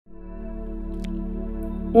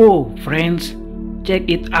Oh friends, check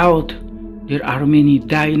it out. There are many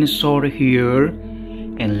dinosaurs here,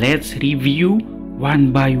 and let's review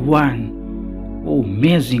one by one. Oh,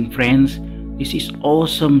 amazing friends, this is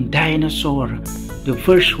awesome dinosaur. The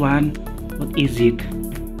first one, what is it?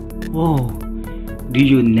 Oh, do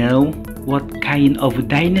you know what kind of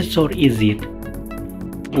dinosaur is it?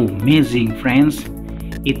 Oh, amazing friends,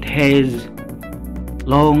 it has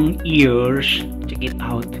long ears. Check it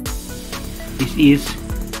out. This is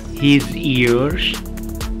his ears.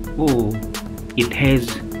 Oh, it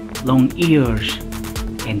has long ears,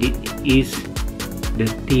 and it is the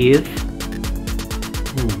teeth.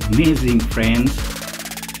 Oh, amazing friends,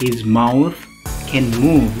 his mouth can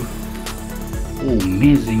move. Oh,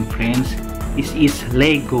 amazing friends, this is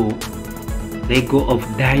Lego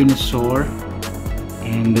of dinosaur,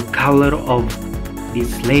 and the color of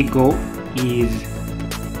this Lego is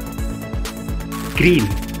green.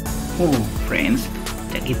 Oh friends,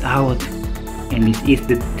 check it out. And this is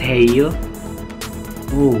the tail.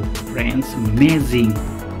 Oh friends, amazing.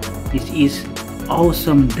 This is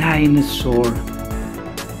awesome dinosaur.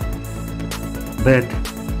 But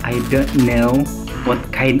I don't know what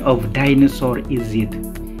kind of dinosaur is it.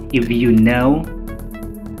 If you know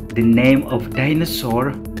the name of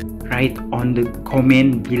dinosaur, write on the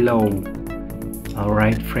comment below.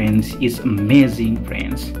 Alright friends, it's amazing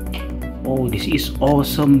friends. Oh, this is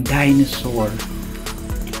awesome dinosaur.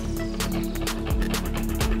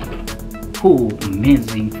 Oh,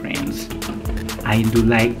 amazing friends. I do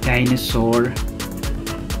like dinosaur.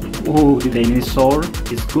 Oh, the dinosaur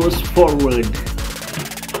goes forward.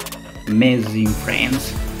 Amazing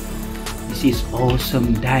friends. This is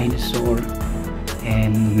awesome dinosaur.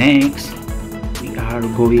 And next, we are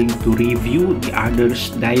going to review the other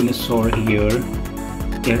dinosaur here.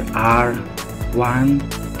 There are 1,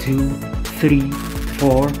 2, 3,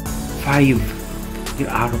 4, 5. There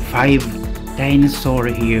are 5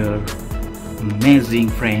 dinosaurs here. Amazing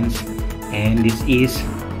friends. And this is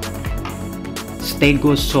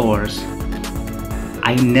Stegosaurus.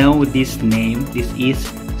 I know this name. This is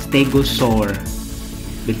Stegosaur.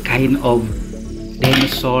 The kind of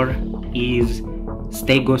dinosaur is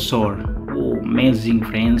Stegosaur. Oh, amazing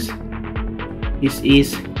friends. This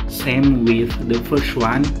is same with the first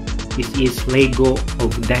one. This is Lego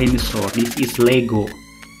of dinosaur. This is Lego.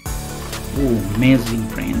 Oh, amazing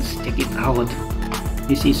friends. Check it out.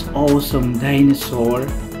 This is awesome dinosaur.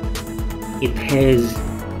 It has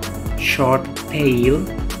short tail.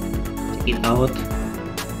 Check it out.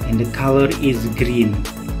 And the color is green.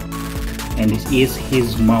 And this is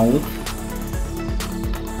his mouth.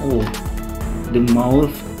 Oh, the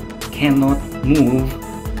mouth cannot move.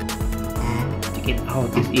 Check it out.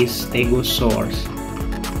 This is Stegosaurus.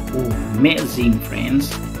 Oh, amazing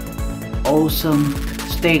friends. Awesome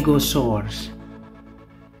Stegosaurus.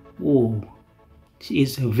 Oh, this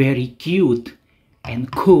is very cute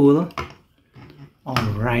and cool.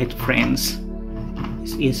 Alright friends,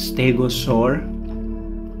 this is Stegosaur.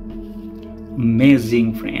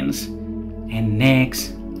 Amazing friends. And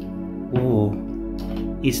next, oh,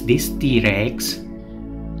 is this T-Rex?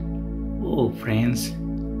 Oh friends,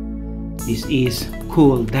 this is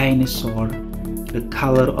cool dinosaur. The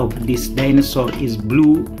color of this dinosaur is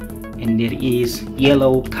blue, and there is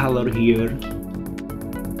yellow color here.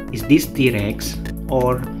 Is this T-Rex,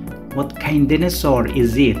 or what kind dinosaur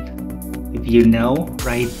is it? If you know,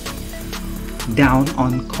 write down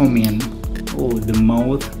on comment. Oh, the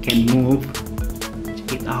mouth can move.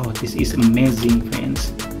 Check it out. This is amazing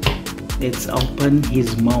friends. Let's open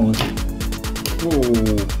his mouth. Oh,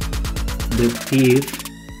 the teeth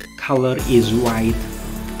color is white,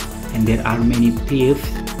 and there are many teeth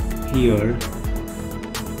here.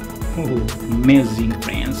 Oh, amazing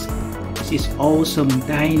friends. This is awesome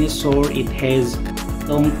dinosaur. It has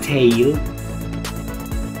long tail.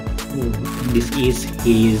 Oh, and this is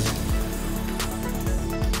his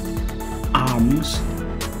arms.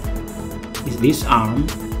 Is this arm?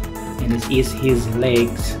 And this is his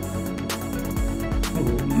legs.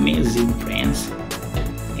 Oh, amazing friends.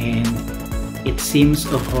 And it seems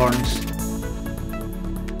a horns.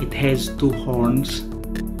 It has 2 horns.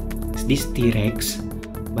 Is this T-Rex?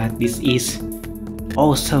 But this is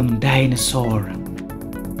awesome dinosaur.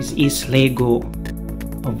 This is Lego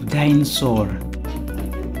of dinosaur.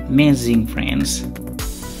 Amazing friends.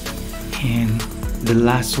 And the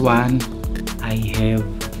last one, I have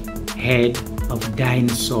head of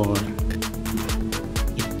dinosaur.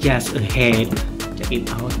 It's just a head. Check it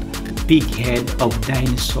out. Big head of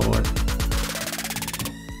dinosaur.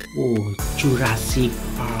 Oh, Jurassic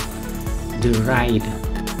Park, the ride.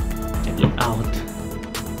 Check it out.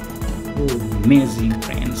 Oh, amazing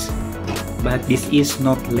friends. but this is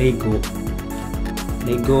not Lego.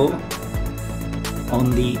 Lego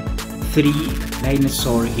only 3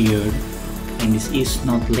 dinosaur here, and this is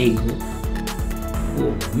not Lego.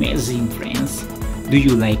 Oh, amazing, friends. Do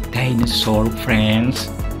you like dinosaur, friends?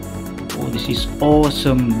 Oh, this is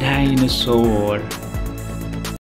awesome dinosaur.